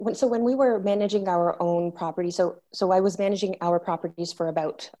when we were managing our own property, so I was managing our properties for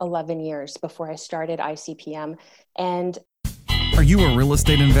about 11 years before I started ICPM. And Are you a real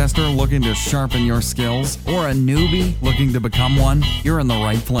estate investor looking to sharpen your skills or a newbie looking to become one? You're in the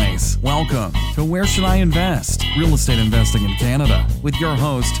right place. Welcome to Where Should I Invest? Real Estate Investing in Canada with your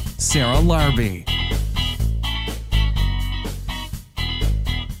host, Sarah Larbi.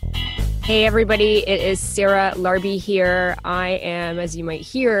 Hey everybody, it is Sarah Larbi here. I am, as you might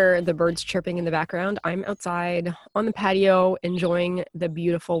hear, the birds chirping in the background. I'm outside on the patio enjoying the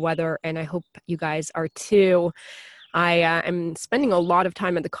beautiful weather, and I hope you guys are too. I am spending a lot of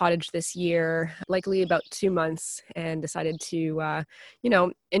time at the cottage this year, likely about 2 months, and decided to,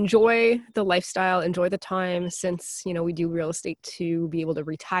 enjoy the lifestyle, enjoy the time since, we do real estate to be able to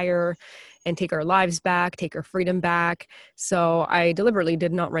retire and take our lives back, take our freedom back. So I deliberately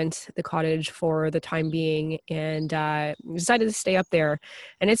did not rent the cottage for the time being and decided to stay up there.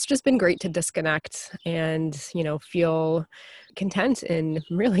 And it's just been great to disconnect and, feel content in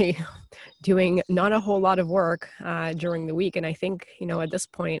really doing not a whole lot of work during the week. And I think, at this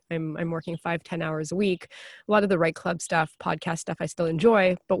point, I'm working 5-10 hours a week. A lot of the Right Club stuff, podcast stuff I still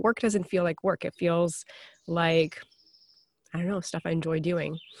enjoy, but work doesn't feel like work. It feels like, I don't know, stuff I enjoy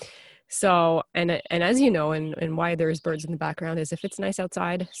doing. So, and as you know, and why there's birds in the background is if it's nice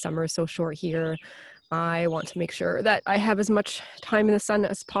outside, summer is so short here, I want to make sure that I have as much time in the sun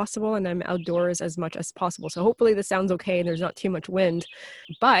as possible and I'm outdoors as much as possible. So hopefully this sounds okay and there's not too much wind.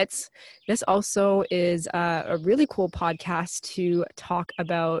 But this also is a really cool podcast to talk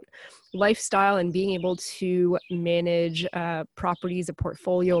about lifestyle and being able to manage properties, a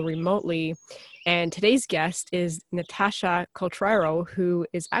portfolio remotely. And today's guest is Natasha Coltraro, who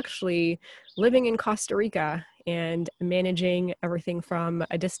is actually living in Costa Rica and managing everything from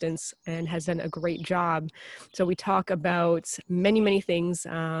a distance and has done a great job. So we talk about many, many things.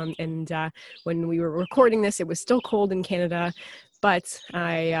 And when we were recording this, it was still cold in Canada, but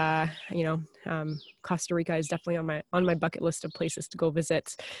Costa Rica is definitely on my bucket list of places to go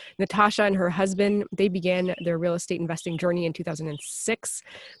visit. Natasha and her husband, they began their real estate investing journey in 2006.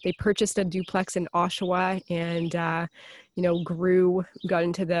 They purchased a duplex in Oshawa and, got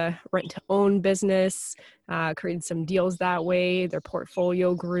into the rent-to-own business, created some deals that way. Their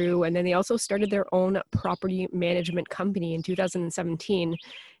portfolio grew, and then they also started their own property management company in 2017.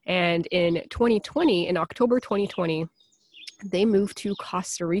 And in October 2020, they moved to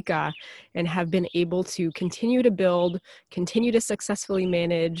Costa Rica and have been able to continue to build, continue to successfully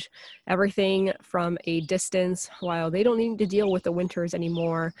manage everything from a distance while they don't need to deal with the winters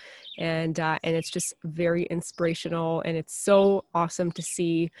anymore. And it's just very inspirational. And it's so awesome to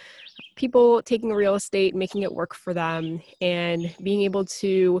see people taking real estate, making it work for them and being able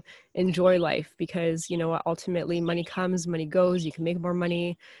to enjoy life because, ultimately money comes, money goes, you can make more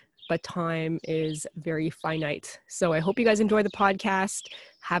money, but time is very finite. So I hope you guys enjoy the podcast.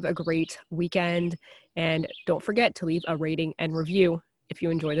 Have a great weekend. And don't forget to leave a rating and review if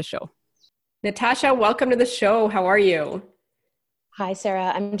you enjoy the show. Natasha, welcome to the show. How are you? hi,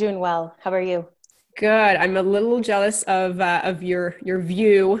 Sarah. I'm doing well. How are you? Good. I'm a little jealous of your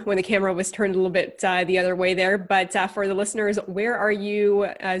view when the camera was turned a little bit the other way there. But for the listeners, where are you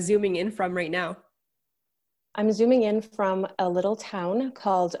zooming in from right now? I'm zooming in from a little town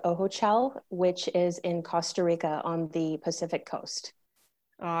called Ojochal, which is in Costa Rica on the Pacific coast.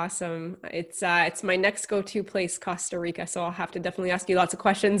 Awesome. It's my next go-to place, Costa Rica. So I'll have to definitely ask you lots of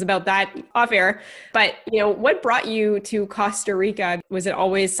questions about that off air. But, what brought you to Costa Rica? Was it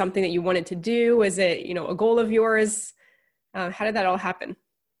always something that you wanted to do? Was it, a goal of yours? How did that all happen?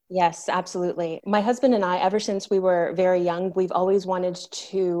 Yes, absolutely. My husband and I, ever since we were very young, we've always wanted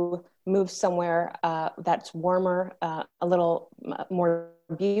to move somewhere that's warmer, a little more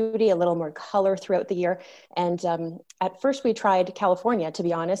beauty, a little more color throughout the year. And at first we tried California, to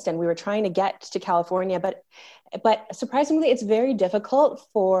be honest, and we were trying to get to California, but surprisingly, it's very difficult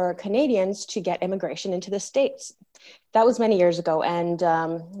for Canadians to get immigration into the States. That was many years ago. And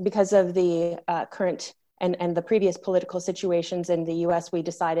because of the current and the previous political situations in the US, we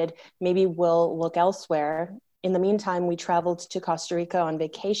decided maybe we'll look elsewhere. In the meantime, we traveled to Costa Rica on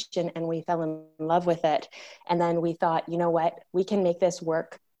vacation and we fell in love with it. And then we thought, you know what, we can make this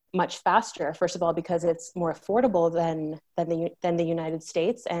work much faster. First of all, because it's more affordable than the United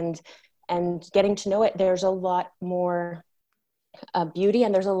States, and getting to know it, there's a lot more beauty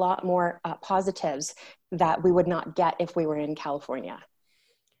and there's a lot more positives that we would not get if we were in California.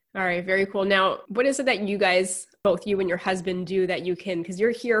 All right. Very cool. Now, what is it that you guys, both you and your husband, do that you can, because you're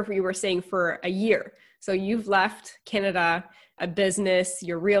here, you were saying, for a year. So you've left Canada, a business,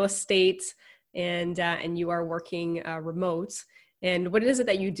 your real estate, and you are working remote. and what is it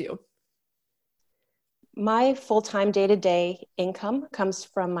that you do? My full-time day-to-day income comes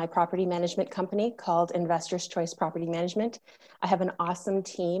from my property management company called Investors Choice Property Management. I have an awesome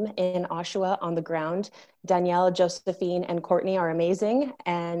team in Oshawa on the ground. Danielle, Josephine, and Courtney are amazing.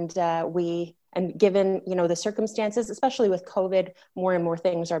 And given, the circumstances, especially with COVID, more and more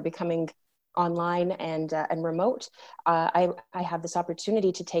things are becoming online and remote. I have this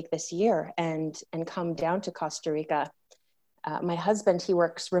opportunity to take this year and come down to Costa Rica. My husband, he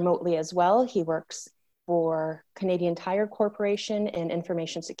works remotely as well. He works for Canadian Tire Corporation in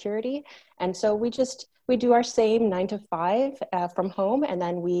information security. And so we do our same 9 to 5 from home. And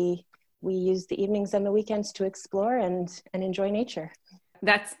then we use the evenings and the weekends to explore and enjoy nature.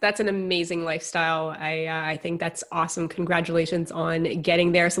 That's an amazing lifestyle. I think that's awesome. Congratulations on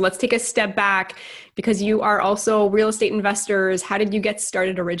getting there. So let's take a step back, because you are also real estate investors. How did you get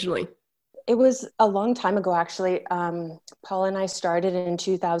started originally? It was a long time ago, actually. Paul and I started in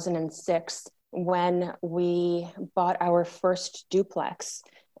 2006 when we bought our first duplex.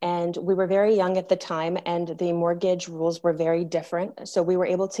 And we were very young at the time, and the mortgage rules were very different. So we were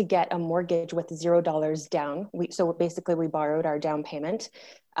able to get a mortgage with $0 down. So basically we borrowed our down payment.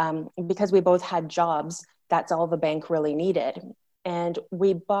 Because we both had jobs, that's all the bank really needed. And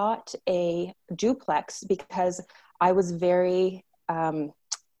we bought a duplex because I was very, I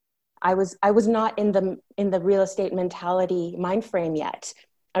was not in the real estate mentality mind frame yet.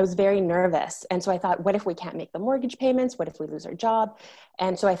 I was very nervous. And so I thought, what if we can't make the mortgage payments? What if we lose our job?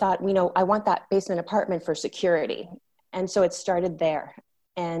 And so I thought, I want that basement apartment for security. And so it started there.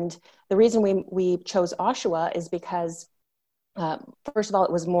 And the reason we chose Oshawa is because, first of all,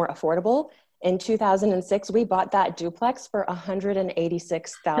 it was more affordable. In 2006, we bought that duplex for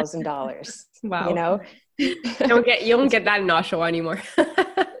 $186,000. Wow. You don't get that in Oshawa anymore.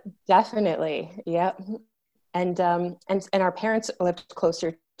 Definitely. Yep. And our parents lived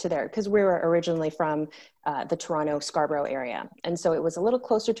closer to there because we were originally from the Toronto, Scarborough area. And so it was a little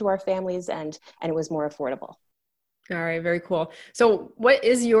closer to our families and it was more affordable. All right. Very cool. So what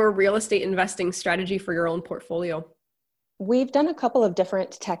is your real estate investing strategy for your own portfolio? We've done a couple of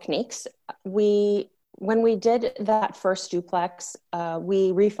different techniques. When we did that first duplex,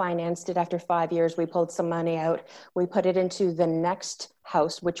 we refinanced it after 5 years. We pulled some money out. We put it into the next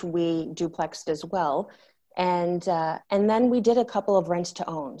house, which we duplexed as well. And then we did a couple of rent to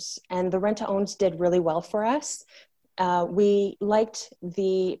owns, and the rent to owns did really well for us. We liked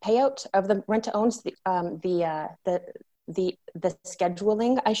the payout of the rent to owns, the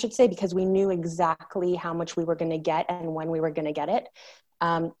scheduling, I should say, because we knew exactly how much we were going to get and when we were going to get it.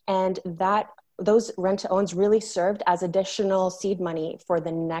 And those rent to owns really served as additional seed money for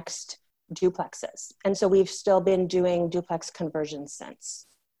the next duplexes. And so we've still been doing duplex conversions since.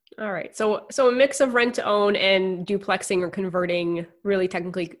 All right. So a mix of rent to own and duplexing or converting, really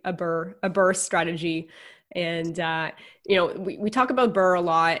technically a BRRRR strategy. And, we talk about BRRRR a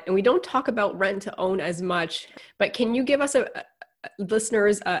lot, and we don't talk about rent to own as much, but can you give us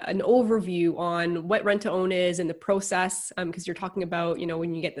listeners an overview on what rent to own is and the process? Because you're talking about,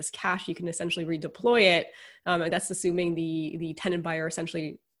 when you get this cash, you can essentially redeploy it. And that's assuming the tenant buyer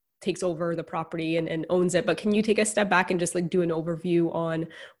essentially takes over the property and owns it. But can you take a step back and just do an overview on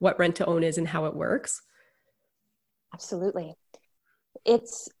what rent to own is and how it works? Absolutely.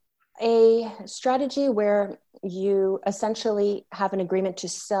 It's a strategy where you essentially have an agreement to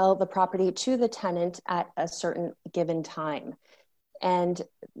sell the property to the tenant at a certain given time. And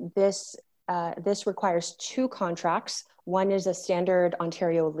this requires 2 contracts. One is a standard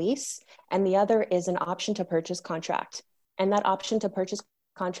Ontario lease, and the other is an option to purchase contract. And that option to purchase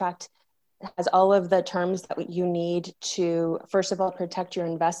contract has all of the terms that you need to, first of all, protect your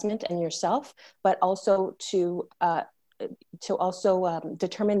investment and yourself, but also to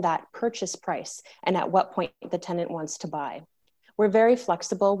determine that purchase price and at what point the tenant wants to buy. We're very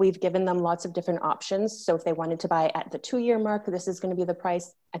flexible. We've given them lots of different options. So if they wanted to buy at the 2-year mark, this is going to be the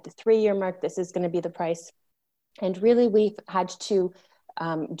price. At the 3-year mark, this is going to be the price. And really, we've had to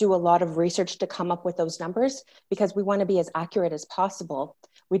do a lot of research to come up with those numbers because we want to be as accurate as possible.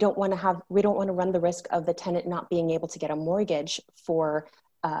 We don't want to run the risk of the tenant not being able to get a mortgage for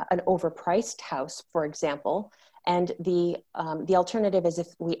an overpriced house, for example. And the alternative is if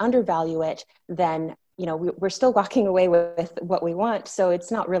we undervalue it, then we're still walking away with what we want. So it's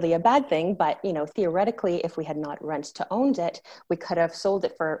not really a bad thing, but theoretically, if we had not rent to owned it, we could have sold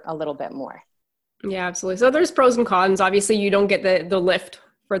it for a little bit more. Yeah, absolutely. So there's pros and cons. Obviously, you don't get the lift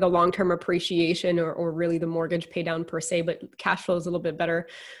for the long-term appreciation or really the mortgage pay down per se, but cash flow is a little bit better.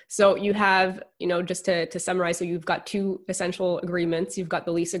 So you have, just to summarize, so you've got two essential agreements. You've got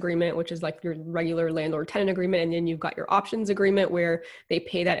the lease agreement, which is like your regular landlord tenant agreement. And then you've got your options agreement where they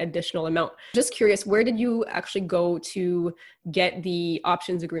pay that additional amount. Just curious, where did you actually go to get the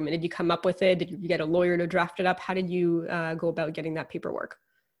options agreement? Did you come up with it? Did you get a lawyer to draft it up? How did you go about getting that paperwork?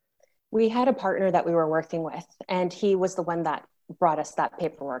 We had a partner that we were working with, and he was the one that brought us that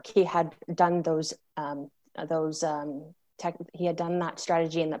paperwork. He had done he had done that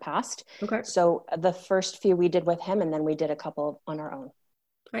strategy in the past. Okay. So the first few we did with him, and then we did a couple on our own.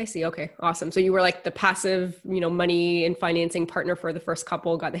 I see. Okay. Awesome. So you were like the passive, money and financing partner for the first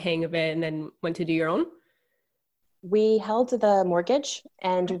couple, got the hang of it, and then went to do your own? We held the mortgage,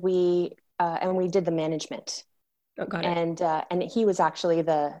 and we did the management. Oh, got it. And he was actually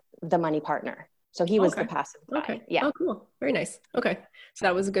the money partner. So he was the passive guy. Okay. Yeah. Oh, cool. Very nice. Okay. So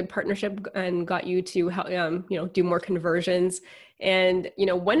that was a good partnership and got you to help, do more conversions. And,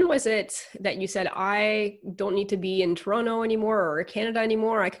 when was it that you said, I don't need to be in Toronto anymore or Canada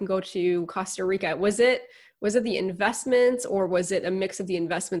anymore? I can go to Costa Rica. Was it the investments, or was it a mix of the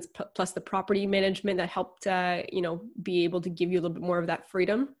investments plus the property management that helped, be able to give you a little bit more of that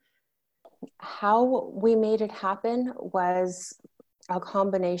freedom? How we made it happen was a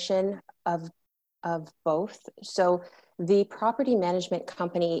combination of both. So the property management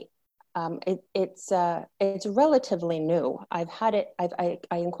company, it's relatively new. I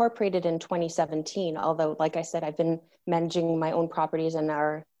incorporated in 2017, although like I said, I've been managing my own properties and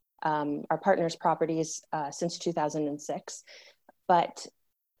our partners' properties since 2006. But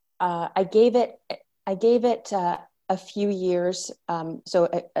I gave it a few years. So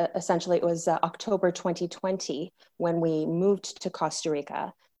essentially it was October 2020 when we moved to Costa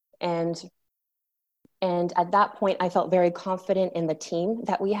Rica. And at that point, I felt very confident in the team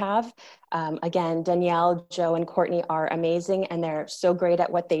that we have. Again, Danielle, Joe, and Courtney are amazing, and they're so great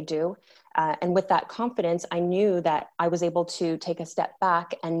at what they do. And with that confidence, I knew that I was able to take a step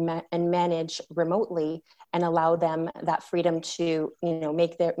back and manage remotely and allow them that freedom to,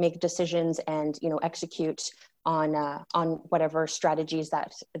 make decisions and, execute on whatever strategies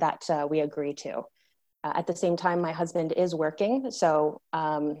that we agree to. At the same time, my husband is working, so.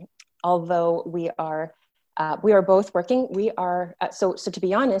 Although we are both working, so to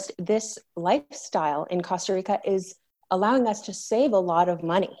be honest, this lifestyle in Costa Rica is allowing us to save a lot of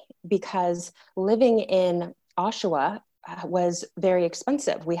money, because living in Oshawa was very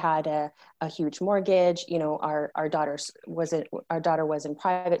expensive. We had a huge mortgage. Our daughter was in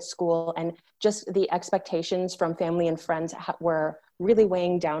private school, and just the expectations from family and friends were really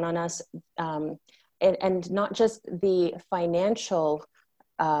weighing down on us, and not just the financial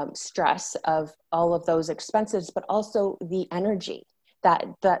stress of all of those expenses, but also the energy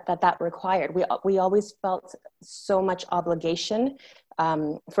that required. We always felt so much obligation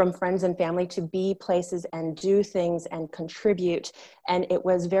from friends and family to be places and do things and contribute. And it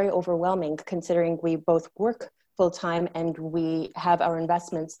was very overwhelming, considering we both work full time and we have our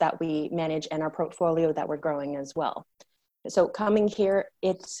investments that we manage and our portfolio that we're growing as well. So coming here,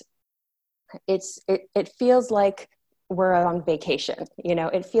 it feels like we're on vacation.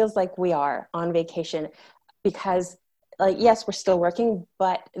 It feels like we are on vacation, because yes, we're still working,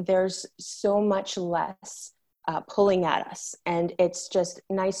 but there's so much less pulling at us. And it's just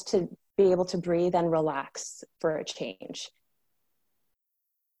nice to be able to breathe and relax for a change.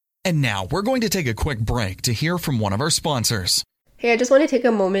 And now we're going to take a quick break to hear from one of our sponsors. Hey, I just want to take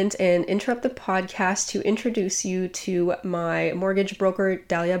a moment and interrupt the podcast to introduce you to my mortgage broker,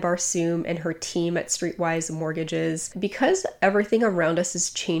 Dalia Barsoum, and her team at Streetwise Mortgages. Because everything around us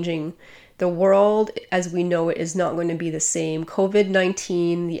is changing, the world as we know it is not going to be the same.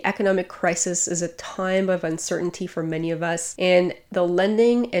 COVID-19, the economic crisis, is a time of uncertainty for many of us, and the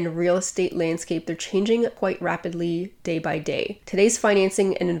lending and real estate landscape, they're changing quite rapidly day by day. Today's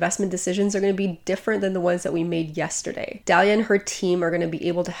financing and investment decisions are going to be different than the ones that we made yesterday. Dalia and her team are going to be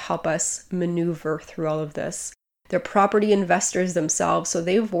able to help us maneuver through all of this. They're property investors themselves, so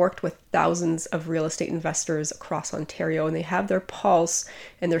they've worked with thousands of real estate investors across Ontario, and they have their pulse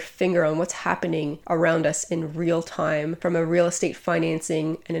and their finger on what's happening around us in real time from a real estate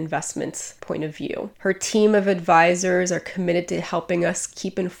financing and investments point of view. Her team of advisors are committed to helping us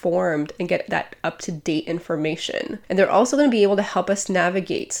keep informed and get that up-to-date information. And they're also going to be able to help us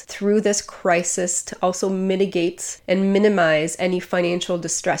navigate through this crisis to also mitigate and minimize any financial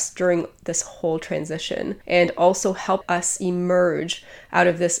distress during this whole transition, and also help us emerge out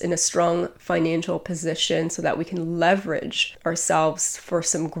of this in a strong financial position so that we can leverage ourselves for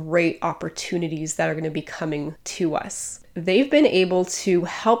some great opportunities that are going to be coming to us. they've been able to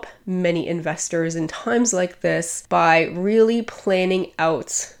help many investors in times like this by really planning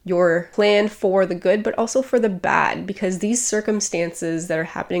out your plan for the good, but also for the bad, because these circumstances that are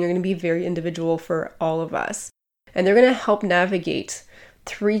happening are going to be very individual for all of us. And they're going to help navigate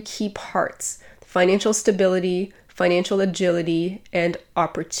three key parts: financial stability, financial agility, and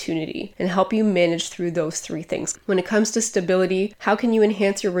opportunity, and help you manage through those three things. When it comes to stability, how can you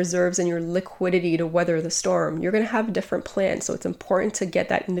enhance your reserves and your liquidity to weather the storm? You're going to have different plans, so it's important to get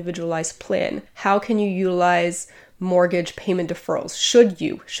that individualized plan. How can you utilize mortgage payment deferrals? Should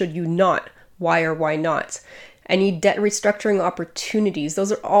you not? Why or why not? Any debt restructuring opportunities.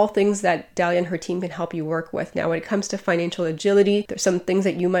 Those are all things that Dalia and her team can help you work with. Now, when it comes to financial agility, there's some things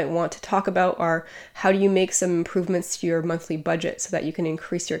that you might want to talk about are: how do you make some improvements to your monthly budget so that you can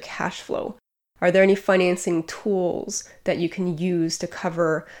increase your cash flow? Are there any financing tools that you can use to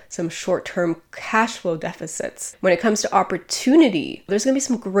cover some short-term cash flow deficits? When it comes to opportunity, there's going to be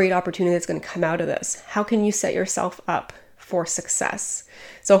some great opportunity that's going to come out of this. How can you set yourself up for success?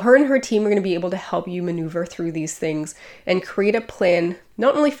 So her and her team are going to be able to help you maneuver through these things and create a plan,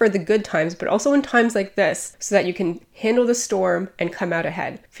 not only for the good times, but also in times like this, so that you can handle the storm and come out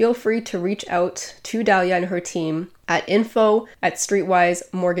ahead. Feel free to reach out to Dalia and her team at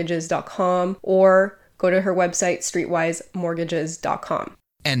info@streetwisemortgages.com or go to her website, streetwisemortgages.com.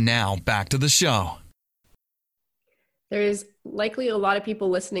 And now back to the show. There's likely a lot of people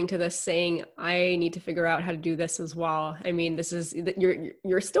listening to this saying, I need to figure out how to do this as well. I mean, this is,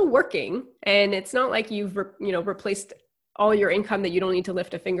 you're still working, and it's not like you've replaced all your income that you don't need to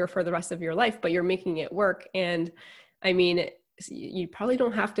lift a finger for the rest of your life, but you're making it work. And I mean, you probably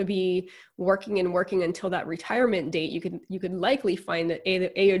don't have to be working until that retirement date. You could likely find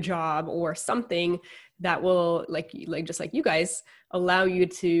a job or something that will, like just like you guys, allow you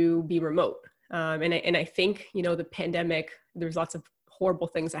to be remote. And I think, the pandemic, there's lots of horrible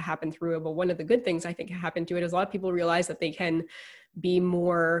things that happen through it. But one of the good things I think happened to it is a lot of people realize that they can be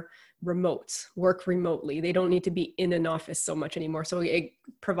more remote, work remotely. They don't need to be in an office so much anymore. So it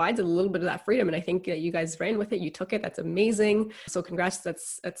provides a little bit of that freedom. And I think that you guys ran with it. You took it. That's amazing. So congrats.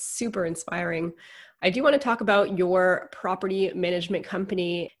 That's super inspiring. I do want to talk about your property management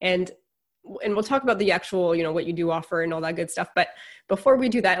company, and we'll talk about the actual, what you do offer and all that good stuff. But before we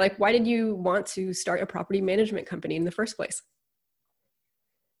do that, why did you want to start a property management company in the first place?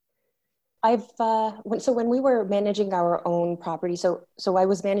 So when we were managing our own property, so I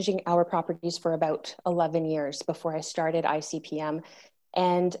was managing our properties for about 11 years before I started ICPM,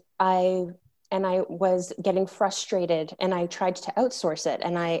 and I was getting frustrated, and I tried to outsource it,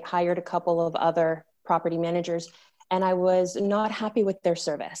 and I hired a couple of other property managers, and I was not happy with their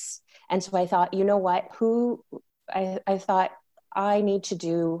service. And so I thought, you know what, I thought I need to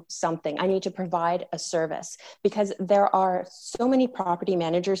do something. I need to provide a service, because there are so many property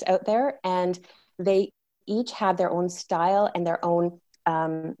managers out there, and they each have their own style and their own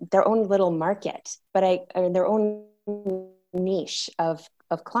little market, but their own niche of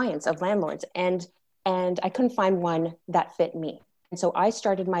clients, of landlords. And I couldn't find one that fit me. And so I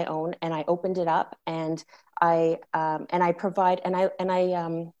started my own, and I opened it up, and I provide,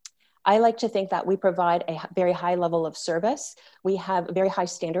 I like to think that we provide a very high level of service. We have very high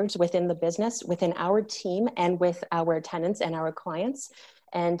standards within the business, within our team, and with our tenants and our clients.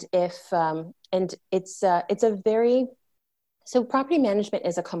 And so property management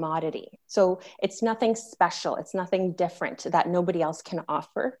is a commodity. So it's nothing special. It's nothing different that nobody else can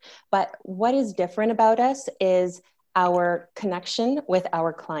offer. But what is different about us is our connection with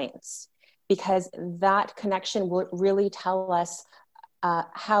our clients, because that connection will really tell us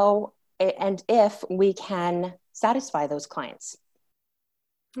how and if we can satisfy those clients.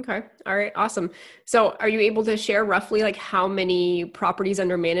 Okay. All right. Awesome. So are you able to share roughly how many properties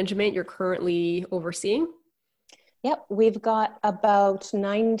under management you're currently overseeing? Yep. We've got about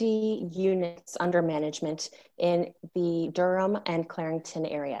 90 units under management in the Durham and Clarington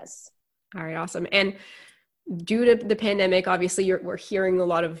areas. All right. Awesome. And due to the pandemic, obviously we're hearing a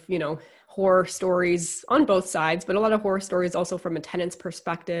lot of, horror stories on both sides, but a lot of horror stories also from a tenant's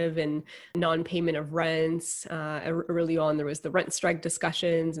perspective and non-payment of rents. Early on, there was the rent strike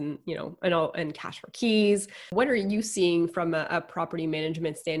discussions and, and cash for keys. What are you seeing from a property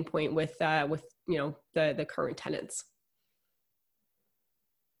management standpoint with the current tenants?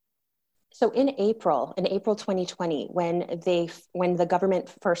 So in April 2020, when the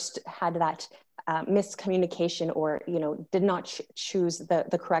government first had that miscommunication, or did not choose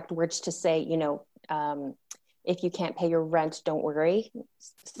the correct words to say, if you can't pay your rent, don't worry,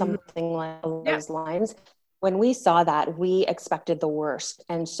 something like those lines. when we saw that, we expected the worst.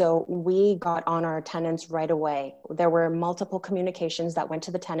 And so we got on our tenants right away. There were multiple communications that went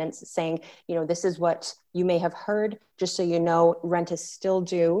to the tenants saying, this is what you may have heard, just so you know, rent is still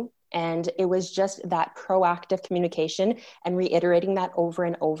due. And it was just that proactive communication and reiterating that over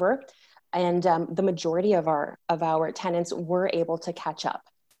and over. And the majority of our tenants were able to catch up.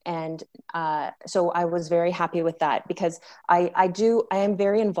 And so I was very happy with that, because I am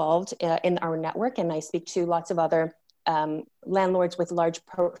very involved in our network, and I speak to lots of other landlords with large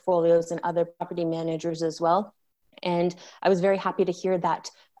portfolios and other property managers as well. And I was very happy to hear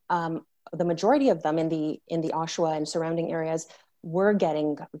that the majority of them in the Oshawa and surrounding areas were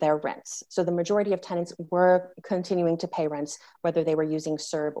getting their rents. So the majority of tenants were continuing to pay rents, whether they were using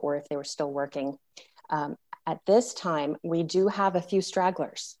CERB or if they were still working. At this time, we do have a few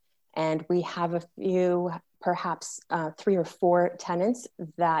stragglers, and we have a few, perhaps 3 or 4 tenants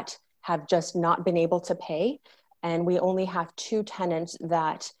that have just not been able to pay. And we only have 2 tenants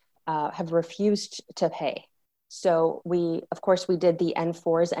that have refused to pay. So of course, we did the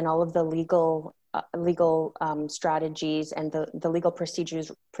N4s and all of the legal strategies and the legal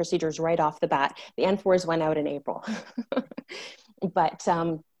procedures right off the bat. The N4s went out in April,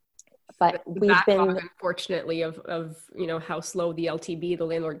 but we've been, unfortunately, of how slow the LTB, the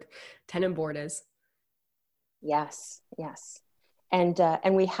landlord tenant board, is. Yes. And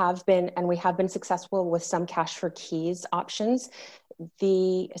we have been successful with some cash for keys options.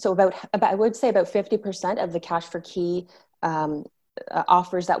 So about I would say about 50% of the cash for key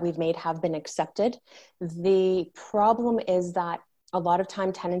offers that we've made have been accepted. The problem is that a lot of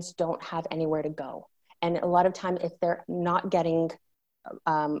time tenants don't have anywhere to go, and a lot of time if they're not getting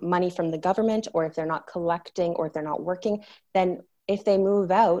money from the government, or if they're not collecting, or if they're not working, then if they move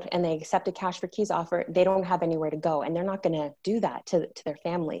out and they accept a cash for keys offer, they don't have anywhere to go, and they're not going to do that to their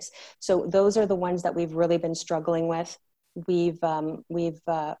families. So those are the ones that we've really been struggling with. We've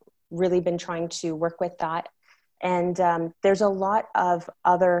really been trying to work with that. And I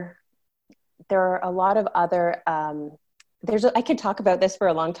could talk about this for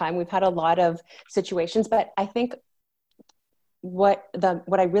a long time. We've had a lot of situations, but I think what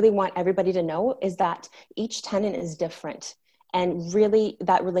I really want everybody to know is that each tenant is different. And really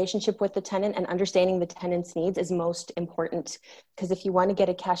that relationship with the tenant and understanding the tenant's needs is most important. Because if you want to get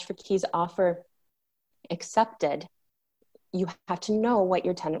a cash for keys offer accepted, you have to know what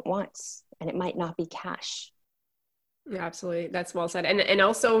your tenant wants, and it might not be cash. Yeah, absolutely. That's well said. And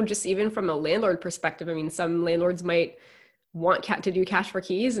also, just even from a landlord perspective, I mean, some landlords might want to do cash for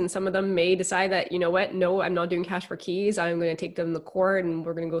keys, and some of them may decide that, no, I'm not doing cash for keys. I'm going to take them to court, and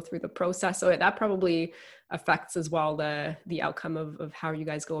we're going to go through the process. So that probably affects as well the outcome of how you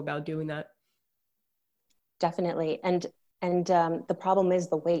guys go about doing that. Definitely. And the problem is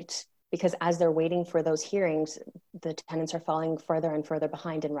the wait, because as they're waiting for those hearings, the tenants are falling further and further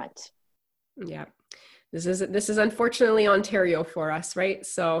behind in rent. Yeah. This is unfortunately Ontario for us, right?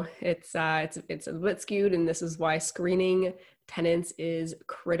 So it's a bit skewed, and this is why screening tenants is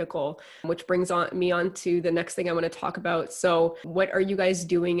critical, which brings me on to the next thing I want to talk about. So what are you guys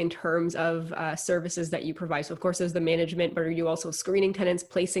doing in terms of services that you provide? So of course there's the management, but are you also screening tenants,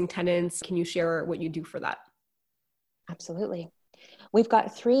 placing tenants? Can you share what you do for that? Absolutely. We've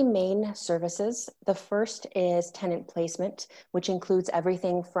got 3 main services. The first is tenant placement, which includes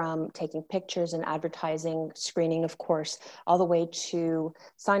everything from taking pictures and advertising, screening, of course, all the way to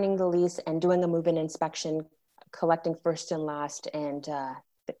signing the lease and doing a move-in inspection, collecting first and last, and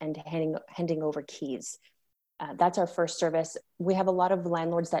handing over keys. That's our first service. We have a lot of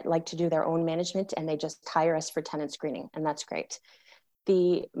landlords that like to do their own management, and they just hire us for tenant screening, and that's great.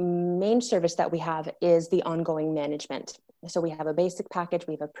 The main service that we have is the ongoing management. So we have a basic package,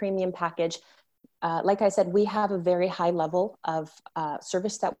 we have a premium package. Like I said, we have a very high level of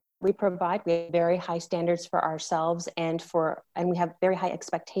service that we provide. We have very high standards for ourselves, and we have very high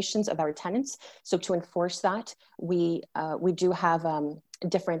expectations of our tenants. So to enforce that, we do have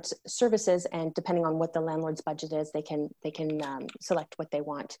different services, and depending on what the landlord's budget is, they can select what they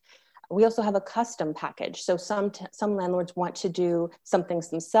want. We also have a custom package. So some landlords want to do some things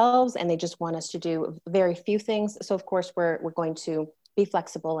themselves, and they just want us to do very few things. So of course we're going to be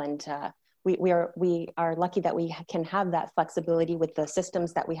flexible, and we are lucky that we can have that flexibility with the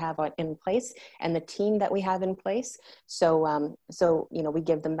systems that we have in place and the team that we have in place. So we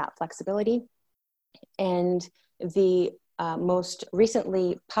give them that flexibility. And the most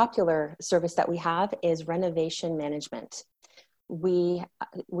recently popular service that we have is renovation management. We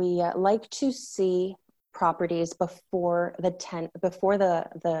like to see properties before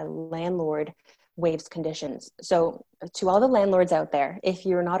the landlord waives conditions. So to all the landlords out there, if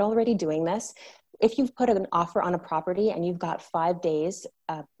you're not already doing this, if you've put an offer on a property and you've got 5 days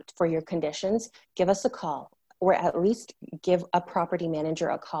for your conditions, give us a call, or at least give a property manager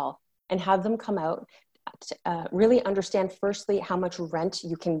a call and have them come out to really understand firstly how much rent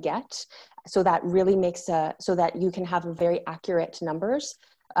you can get. So that really makes so that you can have very accurate numbers.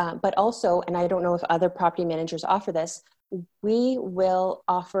 But also, and I don't know if other property managers offer this, we will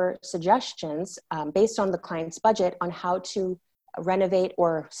offer suggestions based on the client's budget on how to renovate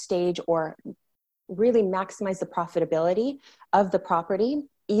or stage or really maximize the profitability of the property,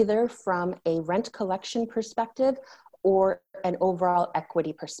 either from a rent collection perspective or an overall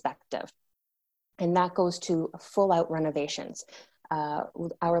equity perspective. And that goes to full out renovations.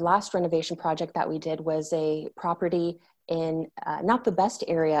 Our last renovation project that we did was a property in not the best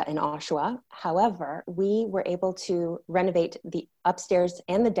area in Oshawa. However, we were able to renovate the upstairs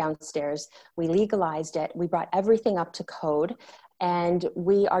and the downstairs. We legalized it. We brought everything up to code, and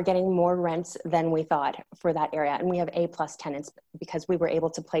we are getting more rents than we thought for that area. And we have A+ tenants because we were able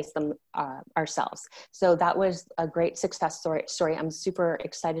to place them ourselves. So that was a great success story. I'm super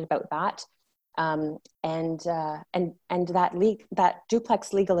excited about that. And that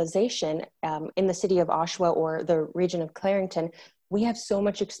duplex legalization in the city of Oshawa or the region of Clarington, we have so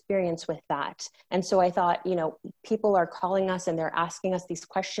much experience with that. And so I thought, people are calling us and they're asking us these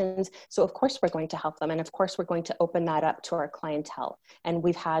questions. So of course we're going to help them. And of course we're going to open that up to our clientele. And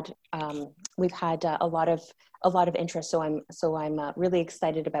we've had a lot of interest. So I'm really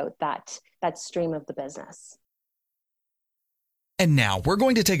excited about that stream of the business. And now we're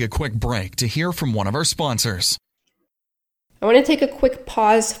going to take a quick break to hear from one of our sponsors. I want to take a quick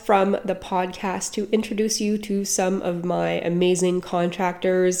pause from the podcast to introduce you to some of my amazing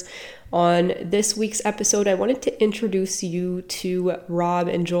contractors. On this week's episode, I wanted to introduce you to Rob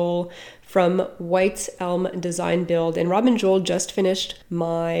and Joel from White Elm Design Build. And Rob and Joel just finished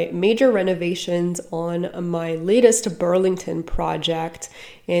my major renovations on my latest Burlington project.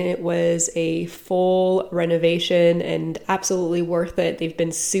 And it was a full renovation and absolutely worth it. They've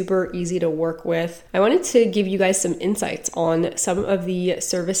been super easy to work with. I wanted to give you guys some insights on some of the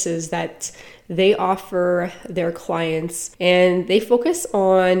services that they offer their clients, and they focus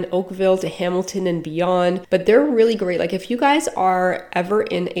on Oakville to Hamilton and beyond, but they're really great. Like if you guys are ever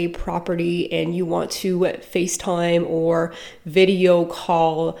in a property and you want to FaceTime or video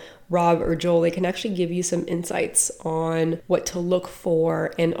call Rob or Joel, they can actually give you some insights on what to look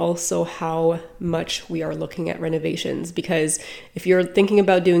for and also how much we are looking at renovations. Because if you're thinking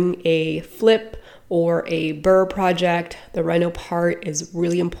about doing a flip or a BRRRR project, the reno part is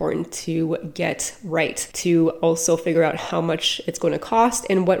really important to get right, to also figure out how much it's going to cost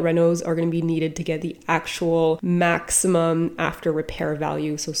and what renos are going to be needed to get the actual maximum after repair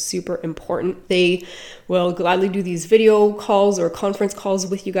value. So super important. They will gladly do these video calls or conference calls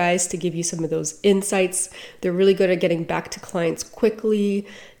with you guys to give you some of those insights. They're really good at getting back to clients quickly.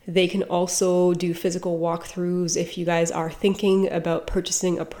 They can also do physical walkthroughs. If you guys are thinking about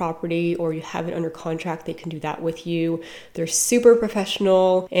purchasing a property or you have it under contract, they can do that with you. They're super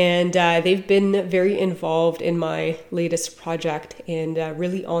professional, and they've been very involved in my latest project and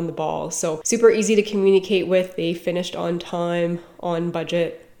really on the ball. So super easy to communicate with. They finished on time, on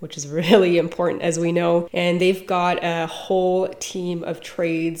budget, which is really important, as we know. And they've got a whole team of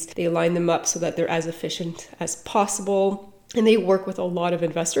trades. They line them up so that they're as efficient as possible. And they work with a lot of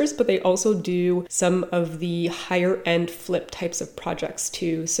investors, but they also do some of the higher end flip types of projects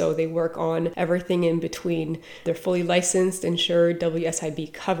too. So they work on everything in between. They're fully licensed, insured,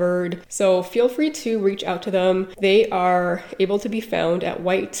 WSIB covered. So feel free to reach out to them. They are able to be found at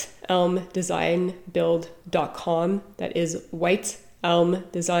whiteelmdesignbuild.com. That is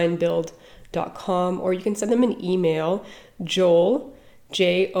whiteelmdesignbuild.com. Or you can send them an email, Joel,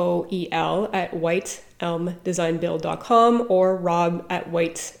 Joel at whiteelmdesignbuild.com or Rob at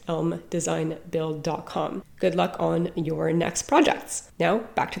whiteelmdesignbuild.com. Good luck on your next projects. Now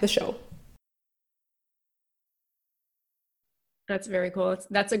back to the show. That's very cool.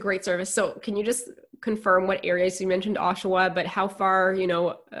 That's a great service. So can you just confirm what areas you mentioned Oshawa, but how far,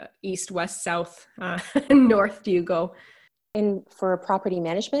 east, west, south, north do you go? For property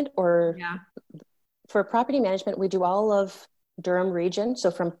management or? Yeah. For property management, we do all of Durham region, so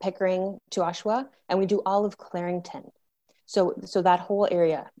from Pickering to Oshawa, and we do all of Clarington. So that whole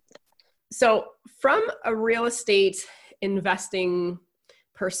area. So from a real estate investing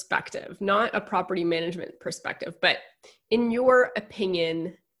perspective, not a property management perspective, but in your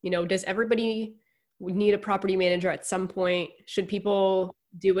opinion, does everybody need a property manager at some point? Should people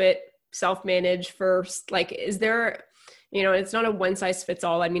do it self-manage first? Like, is there, it's not a one size fits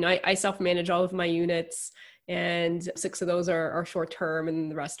all. I mean, I self-manage all of my units. and 6 of those are short term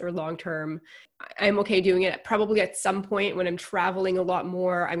and the rest are long term. I'm okay doing it. Probably at some point when I'm traveling a lot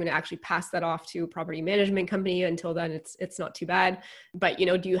more, I'm going to actually pass that off to a property management company. Until then, it's not too bad. But,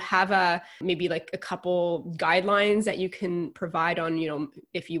 do you have maybe like a couple guidelines that you can provide on,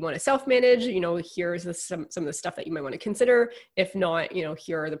 if you want to self-manage, here's some of the stuff that you might want to consider. If not,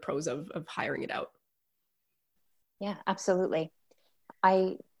 here are the pros of hiring it out. Yeah, absolutely.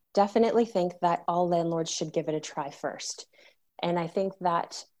 I definitely think that all landlords should give it a try first. And I think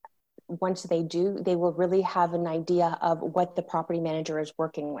that once they do, they will really have an idea of what the property manager is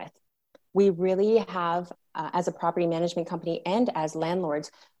working with. We really have, as a property management company and as landlords,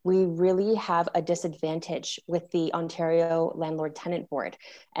 we really have a disadvantage with the Ontario Landlord Tenant Board.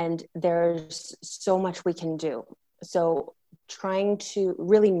 And there's so much we can do. So trying to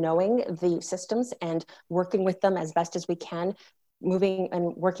really knowing the systems and working with them as best as we can, moving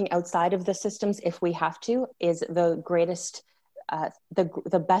and working outside of the systems if we have to, is the greatest,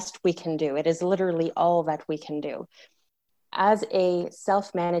 the best we can do. It is literally all that we can do. As a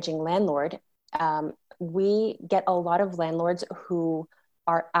self-managing landlord, we get a lot of landlords who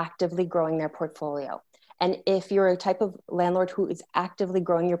are actively growing their portfolio. And if you're a type of landlord who is actively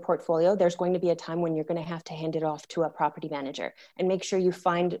growing your portfolio, there's going to be a time when you're going to have to hand it off to a property manager and make sure you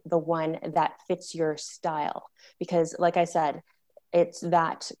find the one that fits your style. Because like I said, it's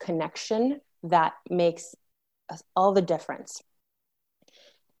that connection that makes all the difference.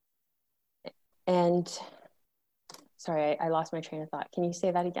 And sorry, I lost my train of thought. Can you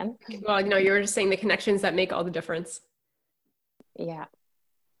say that again? Well, you were just saying the connections that make all the difference. Yeah.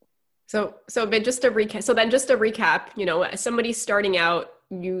 But just to recap, somebody starting out,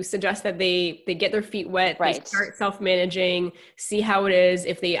 you suggest that they get their feet wet, right. They start self-managing, see how it is.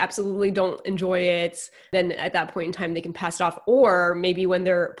 If they absolutely don't enjoy it, then at that point in time, they can pass it off. Or maybe when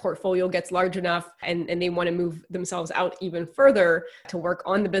their portfolio gets large enough and they want to move themselves out even further to work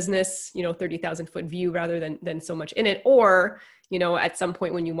on the business, 30,000 foot view rather than so much in it. Or, at some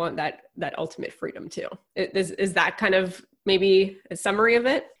point when you want that ultimate freedom too. Is that kind of maybe a summary of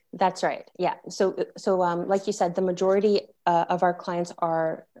it? That's right. Yeah. So like you said, the majority of our clients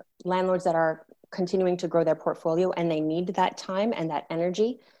are landlords that are continuing to grow their portfolio, and they need that time and that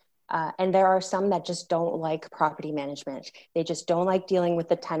energy. And there are some that just don't like property management. They just don't like dealing with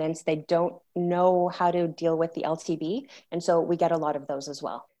the tenants. They don't know how to deal with the LTB. And so we get a lot of those as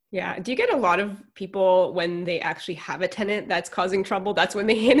well. Yeah. Do you get a lot of people when they actually have a tenant that's causing trouble? That's when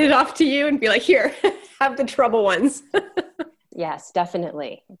they hand it off to you and be like, here, have the trouble ones. Yes,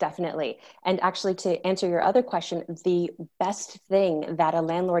 definitely. Definitely. And actually, to answer your other question, the best thing that a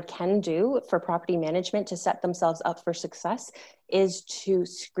landlord can do for property management to set themselves up for success is to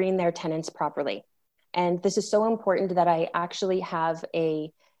screen their tenants properly. And this is so important that I actually have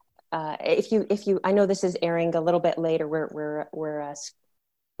if you, I know this is airing a little bit later. We're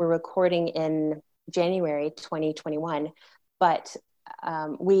recording in January 2021, but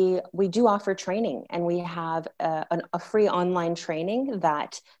we do offer training, and we have a free online training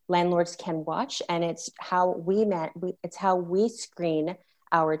that landlords can watch, and it's how we screen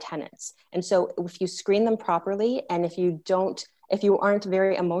our tenants. And so if you screen them properly, and if you aren't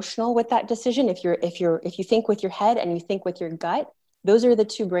very emotional with that decision, if you think with your head and you think with your gut, those are the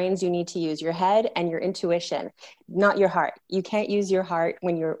two brains you need to use: your head and your intuition, not your heart. You can't use your heart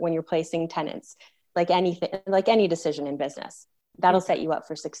when you're placing tenants, like any decision in business. That'll set you up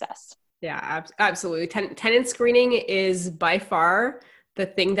for success. Yeah, absolutely. Tenant screening is by far the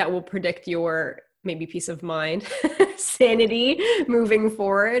thing that will predict your maybe peace of mind, sanity moving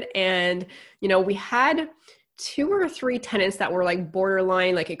forward. And, we had 2 or 3 tenants that were like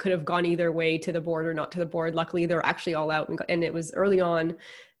borderline, like it could have gone either way, to the board or not to the board. Luckily, they're actually all out, and it was early on.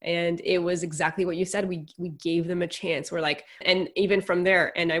 And it was exactly what you said. We gave them a chance. We're like, and even from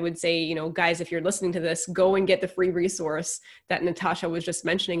there, and I would say, guys, if you're listening to this, go and get the free resource that Natasha was just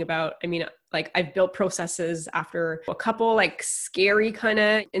mentioning about. I mean, like, I've built processes after a couple like scary kind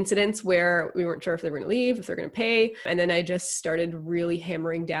of incidents where we weren't sure if they were going to leave, if they're going to pay. And then I just started really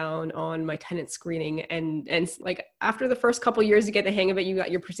hammering down on my tenant screening. And like after the first couple of years, you get the hang of it, you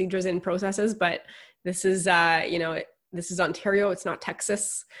got your procedures and processes, but this is, this is Ontario. It's not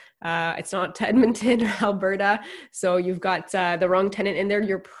Texas. It's not Edmonton or Alberta. So you've got the wrong tenant in there.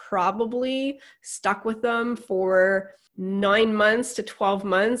 You're probably stuck with them for 9 months to 12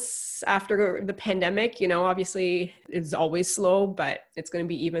 months after the pandemic. Obviously it's always slow, but it's going to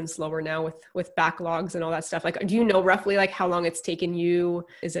be even slower now with backlogs and all that stuff. Like, do you know roughly like how long it's taken you?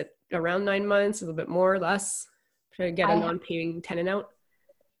 Is it around 9 months, a little bit more or less, to get a non-paying tenant out?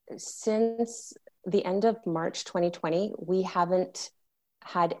 Since the end of March 2020, we haven't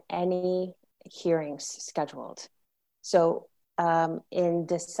had any hearings scheduled. So in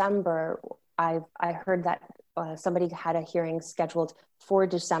December, I heard that somebody had a hearing scheduled for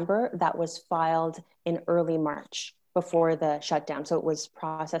December that was filed in early March before the shutdown. So it was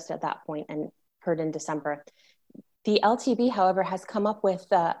processed at that point and heard in December. The LTB, however, has come up with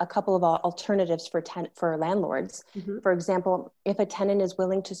a couple of alternatives for landlords. Mm-hmm. For example, if a tenant is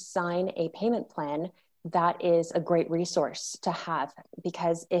willing to sign a payment plan, that is a great resource to have,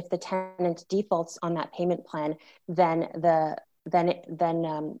 because if the tenant defaults on that payment plan, then that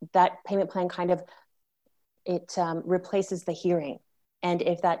payment plan kind of replaces the hearing. And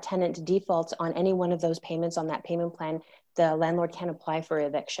if that tenant defaults on any one of those payments on that payment plan, the landlord can apply for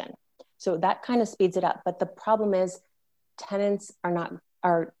eviction. So that kind of speeds it up. But the problem is tenants are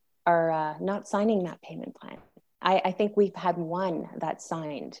not signing that payment plan. I think we've had one that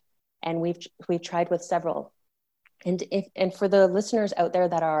signed, and we've tried with several. And for the listeners out there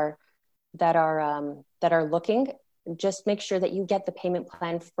that are looking, just make sure that you get the payment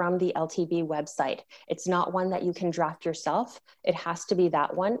plan from the LTB website. It's not one that you can draft yourself. It has to be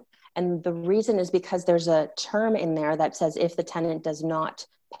that one. And the reason is because there's a term in there that says if the tenant does not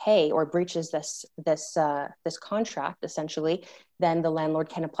pay or breaches this contract, essentially, then the landlord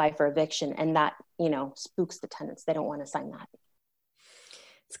can apply for eviction. And that, spooks the tenants. They don't want to sign that.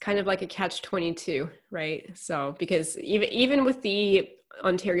 It's kind of like a catch-22, right? So, because even with the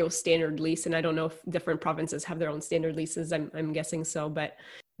Ontario standard lease, and I don't know if different provinces have their own standard leases, I'm guessing so, but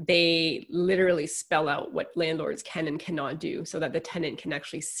they literally spell out what landlords can and cannot do so that the tenant can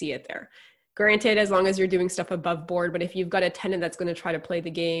actually see it there. Granted, as long as you're doing stuff above board, but if you've got a tenant that's going to try to play the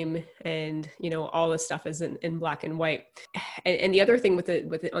game and, all the stuff is in black and white. And the other thing with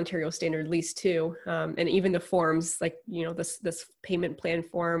the Ontario standard lease too, and even the forms, like, this payment plan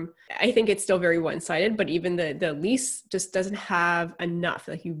form, I think it's still very one-sided, but even the lease just doesn't have enough.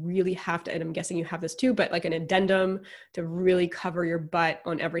 Like, you really have to, and I'm guessing you have this too, but like an addendum to really cover your butt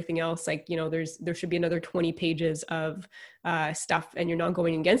on everything else. Like, there should be another 20 pages of stuff, and you're not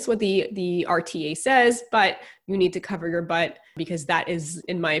going against what the RTA says, but you need to cover your butt, because that is,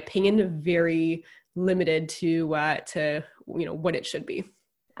 in my opinion, very limited to what it should be.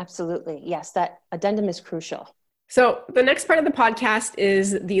 Absolutely. Yes, that addendum is crucial. So the next part of the podcast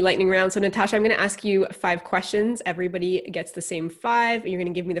is the lightning round. So Natasha, I'm going to ask you 5 questions. Everybody gets the same 5. You're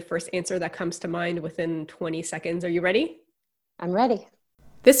going to give me the first answer that comes to mind within 20 seconds. Are you ready? I'm ready.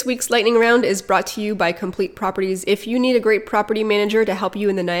 This week's lightning round is brought to you by Complete Properties. If you need a great property manager to help you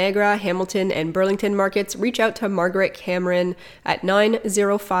in the Niagara, Hamilton, and Burlington markets, reach out to Margaret Cameron at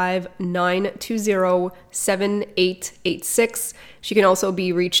 905-920-7886. She can also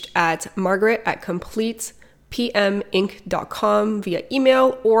be reached at margaret@completepminc.com via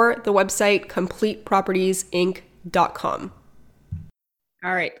email or the website completepropertiesinc.com.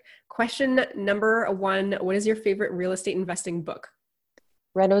 All right. Question number 1. What is your favorite real estate investing book?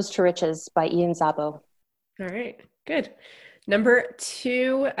 Renos to Riches by Ian Szabo. All right, good. Number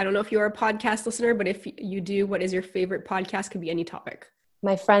 2, I don't know if you're a podcast listener, but if you do, what is your favorite podcast? Could be any topic.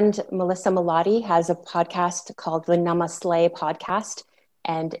 My friend Melissa Malati has a podcast called the Namaste Podcast,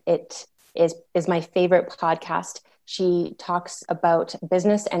 and it is my favorite podcast. She talks about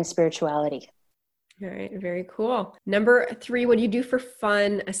business and spirituality. All right, very cool. Number 3, what do you do for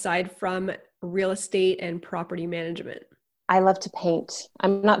fun aside from real estate and property management? I love to paint.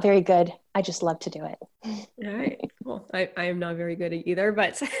 I'm not very good. I just love to do it. All right. Well, I am not very good at either,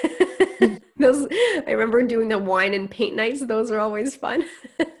 but I remember doing the wine and paint nights. Those are always fun.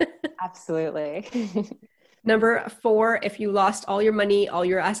 Absolutely. Number 4, if you lost all your money, all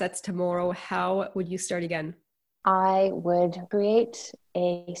your assets tomorrow, how would you start again? I would create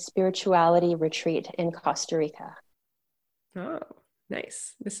a spirituality retreat in Costa Rica. Oh.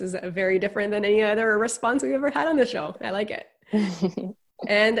 Nice. This is very different than any other response we've ever had on the show. I like it.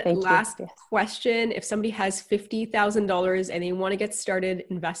 And last question, if somebody has $50,000 and they want to get started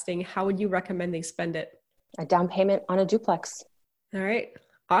investing, how would you recommend they spend it? A down payment on a duplex. All right.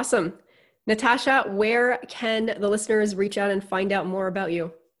 Awesome. Natasha, where can the listeners reach out and find out more about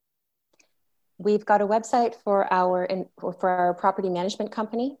you? We've got a website for our property management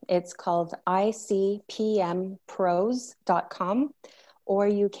company. It's called icpmpros.com. Or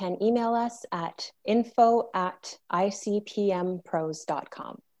you can email us at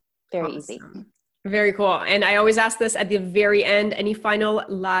info@icpmpros.com. Very awesome. Easy. Very cool. And I always ask this at the very end. Any final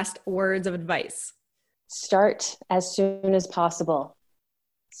last words of advice? Start as soon as possible.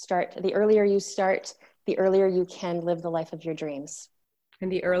 The earlier you start, the earlier you can live the life of your dreams.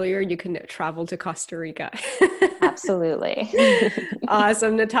 And the earlier you can travel to Costa Rica. Absolutely.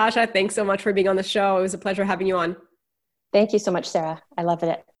 Awesome. Natasha, thanks so much for being on the show. It was a pleasure having you on. Thank you so much, Sarah. I love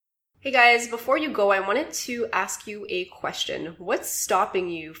it. Hey guys, before you go, I wanted to ask you a question. What's stopping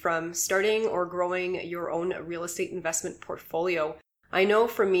you from starting or growing your own real estate investment portfolio? I know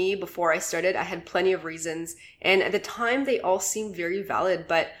for me, before I started, I had plenty of reasons, and at the time they all seemed very valid,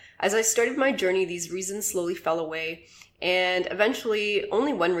 but as I started my journey, these reasons slowly fell away, and eventually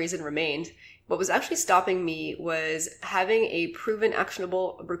only one reason remained. What was actually stopping me was having a proven,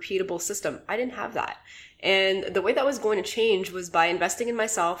 actionable, repeatable system. I didn't have that. And the way that was going to change was by investing in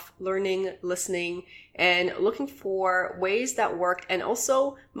myself, learning, listening, and looking for ways that worked, and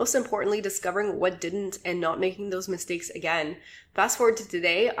also, most importantly, discovering what didn't and not making those mistakes again. Fast forward to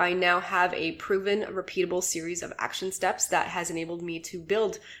today, I now have a proven, repeatable series of action steps that has enabled me to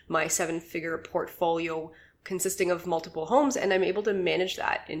build my 7-figure portfolio consisting of multiple homes, and I'm able to manage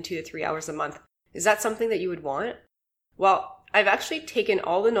that in 2 to 3 hours a month. Is that something that you would want? Well, I've actually taken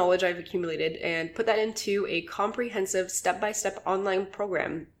all the knowledge I've accumulated and put that into a comprehensive step-by-step online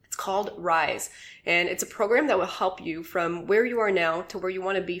program. It's called Rise, and it's a program that will help you from where you are now to where you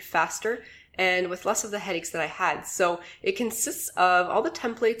want to be faster and with less of the headaches that I had. So it consists of all the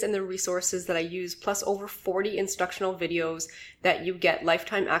templates and the resources that I use, plus over 40 instructional videos that you get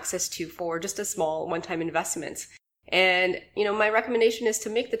lifetime access to for just a small one-time investment. And, my recommendation is to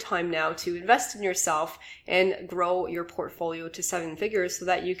make the time now to invest in yourself and grow your portfolio to 7 figures so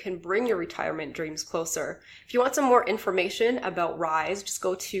that you can bring your retirement dreams closer. If you want some more information about Rise, just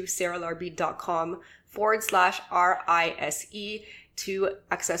go to sarahlarby.com/RISE to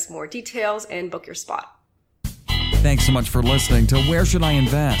access more details and book your spot. Thanks so much for listening to Where Should I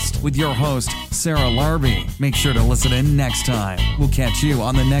Invest with your host, Sarah Larby. Make sure to listen in next time. We'll catch you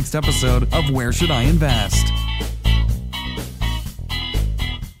on the next episode of Where Should I Invest?